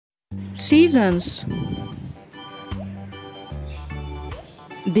Seasons.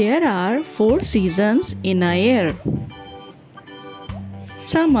 There are 4 seasons in a year.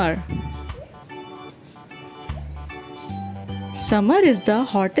 Summer. Summer is the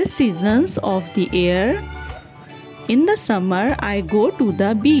hottest seasons of the year. In the summer, I go to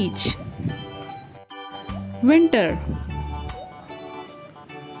the beach. Winter.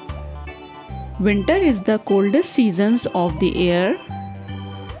 Winter is the coldest seasons of the year.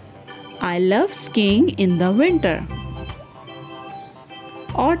 I love skiing in the winter.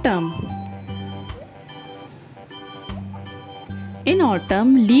 Autumn. In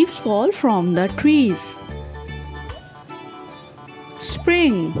autumn, leaves fall from the trees.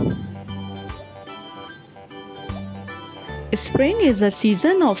 Spring. Spring is a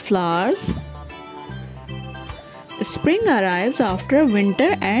season of flowers. Spring arrives after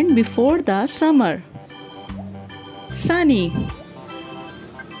winter and before the summer. Sunny.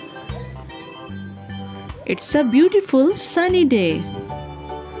 It's a beautiful sunny day.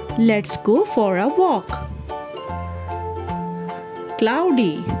 Let's go for a walk.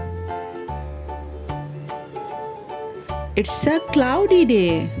 Cloudy. It's a cloudy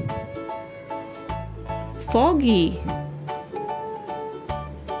day. Foggy.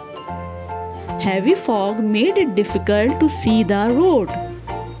 Heavy fog made it difficult to see the road.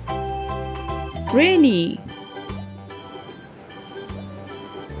 Rainy.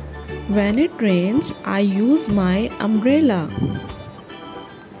 When it rains, I use my umbrella.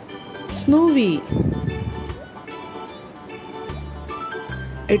 Snowy.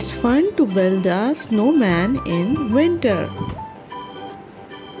 It's fun to build a snowman in winter.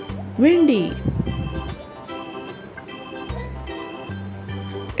 Windy.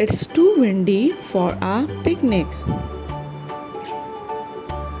 It's too windy for a picnic.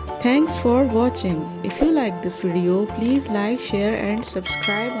 Thanks for watching. If you like this video, please like, share and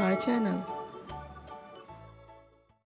subscribe our channel.